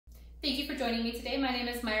Thank you for joining me today. My name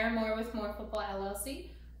is Myra Moore with Moore Football LLC.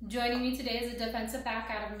 Joining me today is a defensive back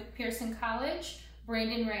out of McPherson College,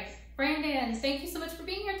 Brandon Wright. Brandon, thank you so much for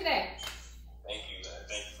being here today. Thank you.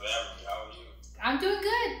 Thank you for having me. How are you? I'm doing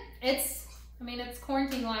good. It's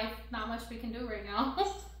quarantine life. Not much we can do right now.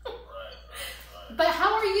 Right. But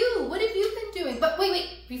how are you? What have you been doing? But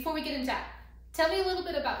wait, before we get into that, tell me a little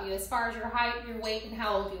bit about you as far as your height, your weight, and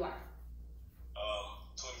how old you are.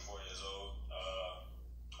 24 years old.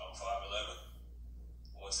 I'm 5'11",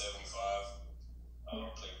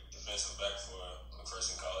 175. Play defensive back for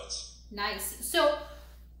McPherson College. Nice. So,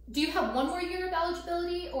 do you have one more year of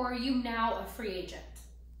eligibility, or are you now a free agent?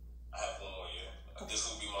 I have one more year.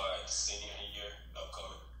 This will be my senior year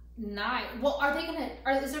upcoming. Nice. Well,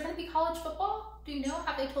 is there gonna be college football? Do you know?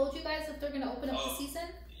 Have they told you guys if they're gonna open up the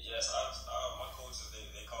season? Yes, my coaches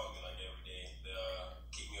they call me like every day. They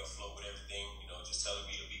keep me afloat with everything. Just telling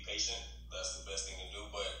me to be patient. That's the best thing to do.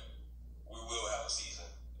 But we will have a season.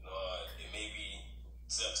 It may be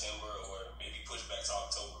September or maybe pushed back to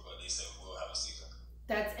October, but they said we'll have a season.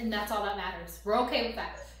 That's all that matters. We're okay with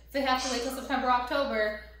that. If they have to wait till September,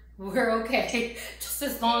 October, we're okay. Just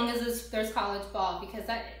as long as there's college ball, because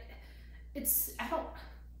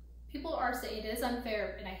people are saying it is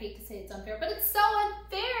unfair, and I hate to say it's unfair, but it's so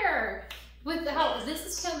unfair with how this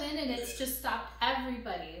has come in and it's just stopped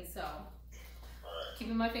everybody. So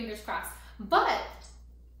keeping my fingers crossed. But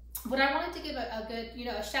what I wanted to give a good,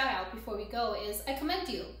 a shout out before we go is I commend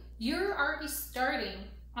you. You're already starting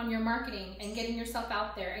on your marketing and getting yourself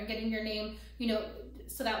out there and getting your name,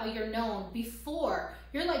 so that way you're known before.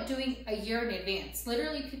 You're like doing a year in advance.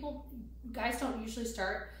 Literally, guys don't usually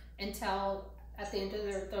start until at the end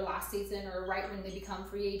of their last season or right when they become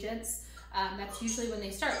free agents. That's usually when they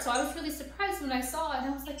start. So I was really surprised when I saw it, and I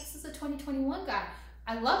was like, this is a 2021 guy.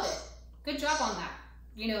 I love it. Good job on that.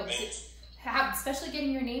 Especially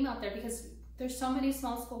getting your name out there, because there's so many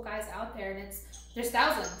small school guys out there, and there's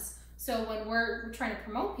thousands. So when we're trying to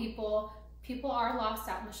promote people are lost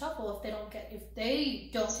out in the shuffle if they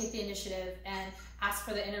don't take the initiative and ask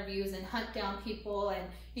for the interviews and hunt down people and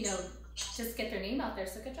just get their name out there.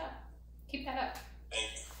 So good job. Keep that up. Thank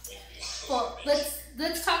you. Well,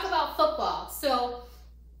 let's talk about football. So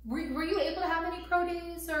were you able to have any pro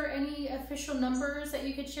days or any official numbers that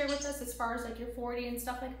you could share with us as far as like your 40 and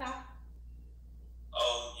stuff like that?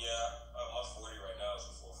 Yeah, my 40 right now is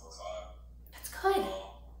a 4.45. That's good.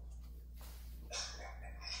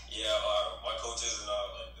 Yeah, my coaches and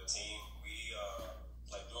the team, we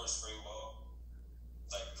during spring ball,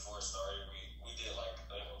 before it started, we did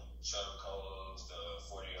shuttle cones, the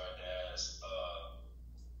 40-yard dash,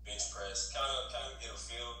 bench press, kind of get a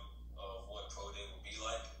feel of what pro day would be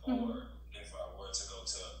like, or if I were to go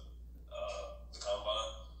to the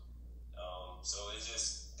combine. So it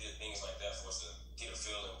just did things like that for us to get a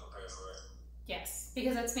feel and prepare for it. Yes,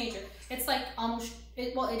 because that's major. It's like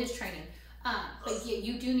it is training. But yeah,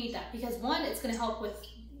 you do need that, because one, it's going to help with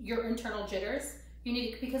your internal jitters. You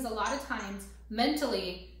need it because a lot of times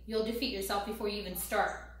mentally you'll defeat yourself before you even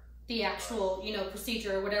start the actual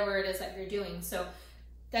procedure or whatever it is that you're doing. So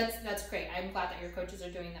that's great. I'm glad that your coaches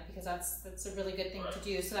are doing that, because that's a really good thing to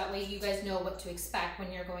do. So that way you guys know what to expect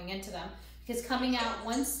when you're going into them. Because coming out,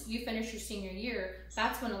 once you finish your senior year,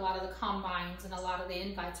 that's when a lot of the combines and a lot of the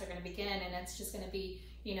invites are going to begin, and it's just going to be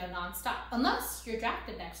nonstop, unless you're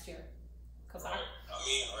drafted next year. Right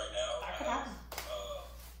now, that could happen. A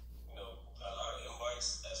lot of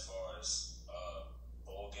invites as far as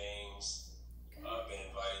bowl games. I've been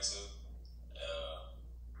invited to.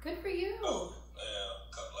 Good for you.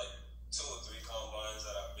 Like 2 or 3 combines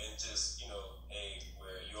that I've been just, hey,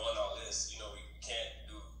 where you're on our list. We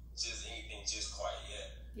can't do just anything just quite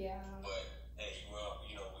yet. Yeah. But hey, we're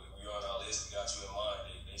on our list. We got you in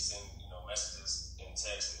mind. They send messages and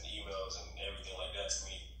texts and emails and everything like that to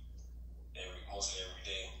me. Mostly every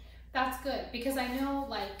day. That's good, because I know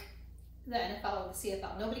the NFL or the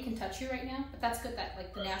CFL, nobody can touch you right now, but that's good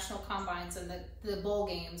that the national combines and the bowl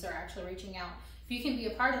games are actually reaching out. If you can be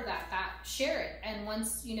a part of that, share it, and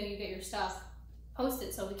once you get your stuff, post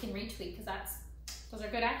it so we can retweet, because those are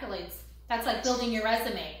good accolades. That's like building your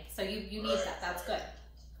resume, so you need that. That's good.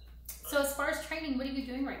 So as far as training, what are you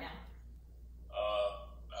doing right now?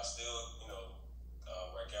 I still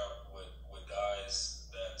work out with guys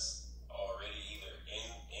that's already either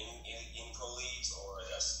in pro leagues or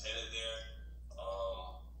that's headed there.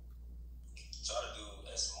 Try to do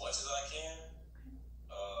as much as I can.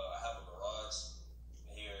 I have a garage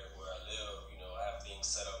here where I live. I have things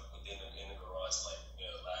set up in the garage, like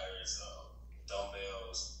ladders,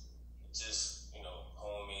 dumbbells, just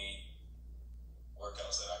homemade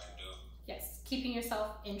workouts that I can do. Yes, keeping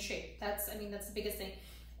yourself in shape. That's the biggest thing.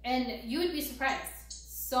 And you would be surprised.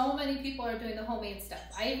 So many people are doing the homemade stuff.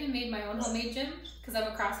 I even made my own homemade gym because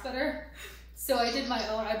I'm a CrossFitter. So I did my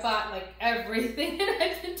own. I bought like everything and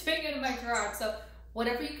I've been doing it in my garage. So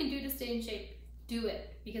whatever you can do to stay in shape, do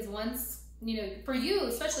it. Because once, for you,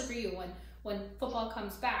 especially for you, when football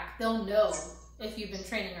comes back, they'll know if you've been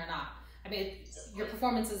training or not. I mean, your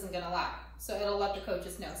performance isn't going to lie. So it'll let the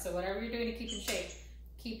coaches know. So whatever you're doing to keep in shape,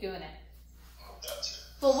 keep doing it.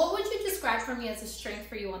 Well, what would you describe for me as a strength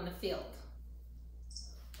for you on the field?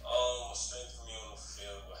 Strength for me on the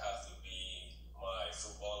field would have to be my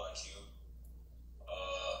football IQ.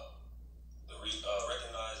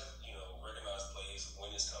 Recognize plays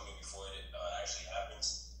when it's coming before it actually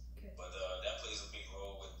happens. Okay. But that plays a big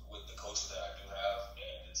role with the coaches that I do have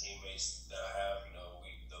and the teammates that I have.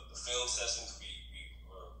 The film sessions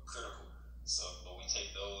were critical. So, but we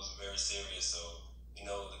take those very serious. So,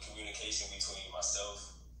 the communication between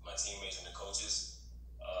myself, my teammates, and the coaches,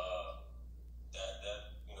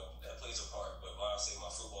 that plays a part. But when I say my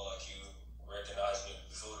football IQ, recognizing it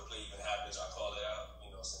before the play even happens, I call it out.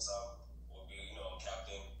 Since I'm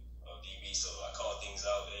captain of DB, so I call things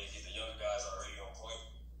out. They get the younger guys already on point,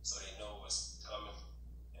 so they know what's coming.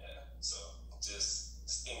 Yeah, so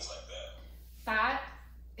just things like that. That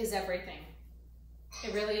is everything.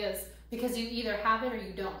 It really is, because you either have it or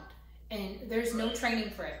you don't, and there's no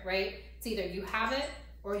training for it, right? It's either you have it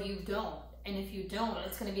or you don't, and if you don't,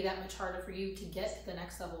 it's going to be that much harder for you to get to the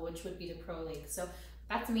next level, which would be the pro league. So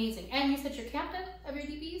that's amazing. And you said you're captain of your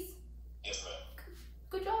DBs? Yes, ma'am.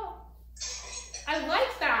 Good job. I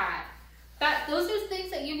like that. Those are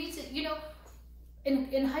things that you need to,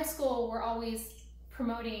 in high school, we're always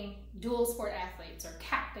promoting dual sport athletes or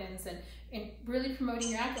captains and really promoting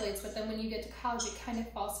your accolades. But then when you get to college, it kind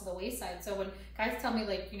of falls to the wayside. So when guys tell me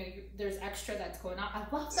there's extra that's going on, I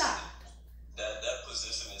love that. That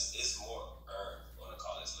position is more earned on a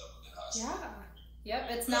college level than high school. Yeah. Yep.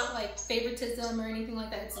 It's not like favoritism or anything like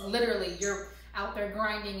that. It's literally you're out there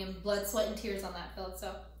grinding and blood, sweat, and tears on that field.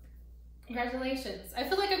 So congratulations. I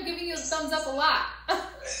feel like I'm giving you a thumbs up a lot.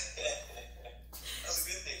 That's a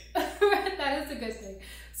good thing. That is a good thing.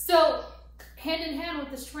 So hand in hand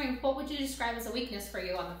with the strength, what would you describe as a weakness for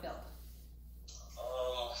you on the field?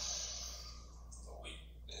 A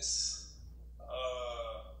weakness.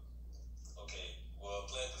 Okay. Well,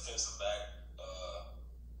 playing defensive back,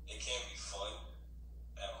 it can be fun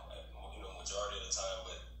majority of the time,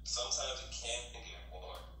 but sometimes it can get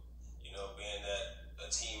boring. Being that a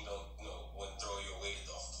team wouldn't throw you away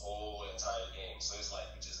the whole entire game. So it's like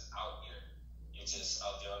you're just out there. You're just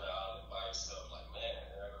out there on the island by yourself. Like, man,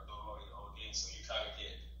 they're not gonna throw away the whole game. So you kind of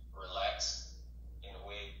get relaxed in a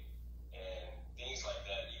way, and things like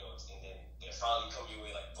that. And then they finally come your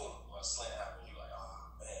way, like boom, or a slant happens. You're like,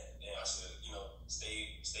 oh man, I should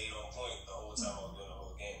stayed on point the whole time I was doing the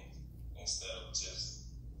whole game instead of just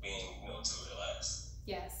being too relaxed.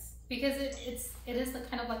 Yes, because it is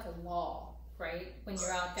kind of like a wall, right? When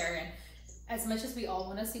you're out there, and as much as we all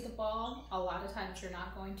want to see the ball, a lot of times you're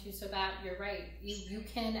not going to. So that you're right, you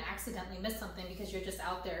can accidentally miss something because you're just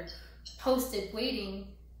out there posted waiting,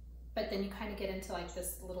 but then you kind of get into like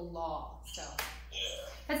this little lull. So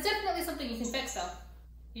that's definitely something you can fix though.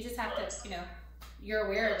 You just have to, you're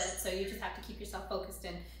aware of it, so you just have to keep yourself focused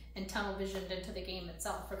and tunnel visioned into the game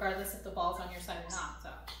itself, regardless if the ball's on your side or not. So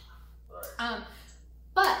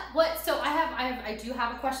so I do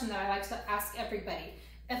have a question that I like to ask everybody.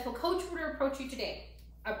 If a coach were to approach you today,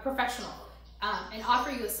 a professional, and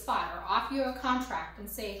offer you a spot or offer you a contract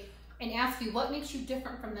and ask you what makes you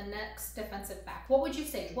different from the next defensive back, what would you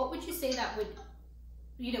say? What would you say that would,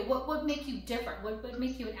 what would make you different? What would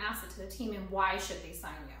make you an asset to the team, and why should they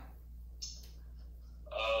sign you?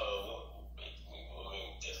 What would make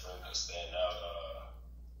me different or stand out?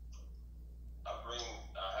 I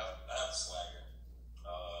have swagger. I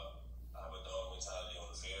have a dog mentality on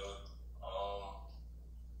the field.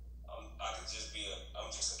 I'm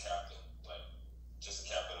just a captain, just a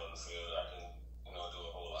captain on the field. I can, do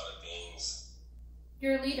a whole lot of things.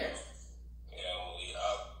 You're a leader. Yeah, I'm a leader.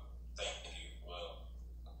 Thank you. Well,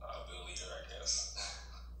 I'll be a leader, I guess.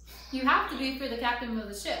 You have to be for the captain of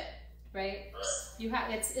the ship, right? You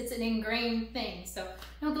have it's an ingrained thing. So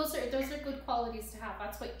no, those are good qualities to have.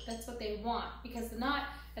 That's what they want, because not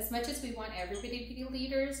as much as we want everybody to be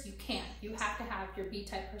leaders, you can't. You have to have your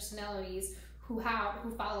B-type personalities who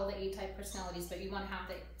follow the A-type personalities, but you want to have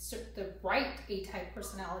the right A-type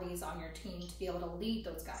personalities on your team to be able to lead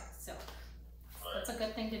those guys. So that's a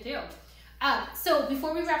good thing to do. So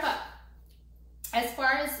before we wrap up, as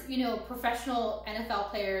far as professional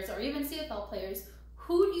NFL players or even CFL players,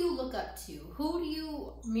 who do you look up to? Who do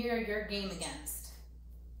you mirror your game against?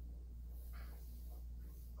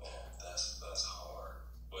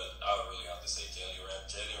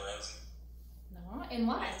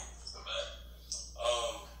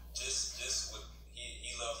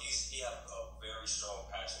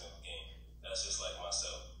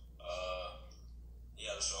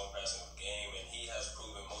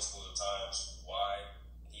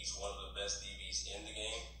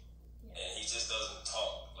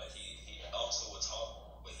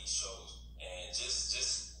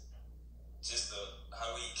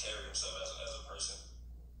 carry himself as a person.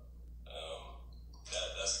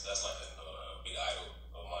 That's like a big idol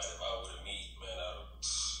of mine. If I were to meet, man,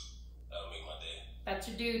 that would make my day. That's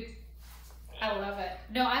your dude. Yeah. I love it.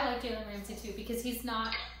 No, I like Jalen Ramsey too because he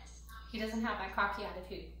doesn't have that cocky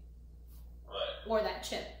attitude. Right. Or that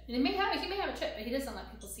chip. And he may have a chip, but he doesn't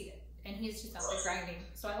let people see it. And he's just out there grinding.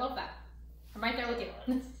 So I love that. I'm right there with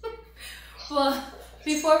you. Well,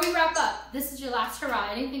 before we wrap up, this is your last hurrah.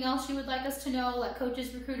 Anything else you would like us to know? Let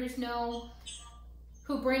coaches, recruiters know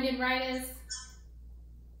who Brandon Wright is?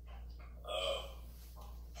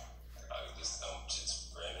 I'm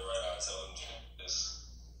just Brandon Wright. I'll tell him to just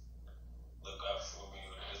look out for me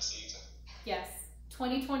this season. Yes.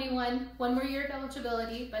 2021, one more year of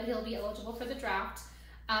eligibility, but he'll be eligible for the draft.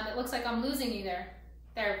 It looks like I'm losing you there.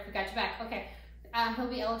 There, we got you back. Okay. He'll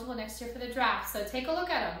be eligible next year for the draft. So take a look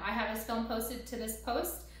at him. I have his film posted to this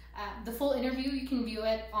post. The full interview, you can view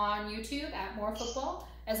it on YouTube at More Football,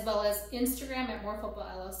 as well as Instagram at More Football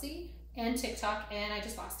LLC, and TikTok, and I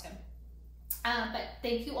just lost him. But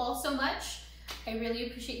thank you all so much. I really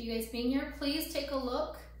appreciate you guys being here. Please take a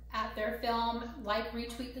look at their film, like,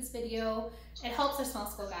 retweet this video. It helps our small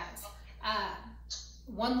school guys.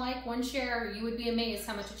 One like, one share, you would be amazed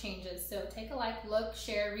how much it changes. So take a like, look,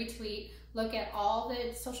 share, retweet, look at all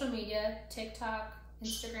the social media, TikTok,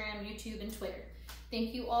 Instagram, YouTube, and Twitter.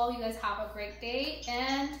 Thank you all. You guys have a great day.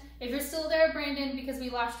 And if you're still there, Brandon, because we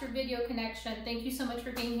lost your video connection, thank you so much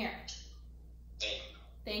for being here. Thank you.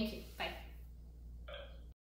 Thank you.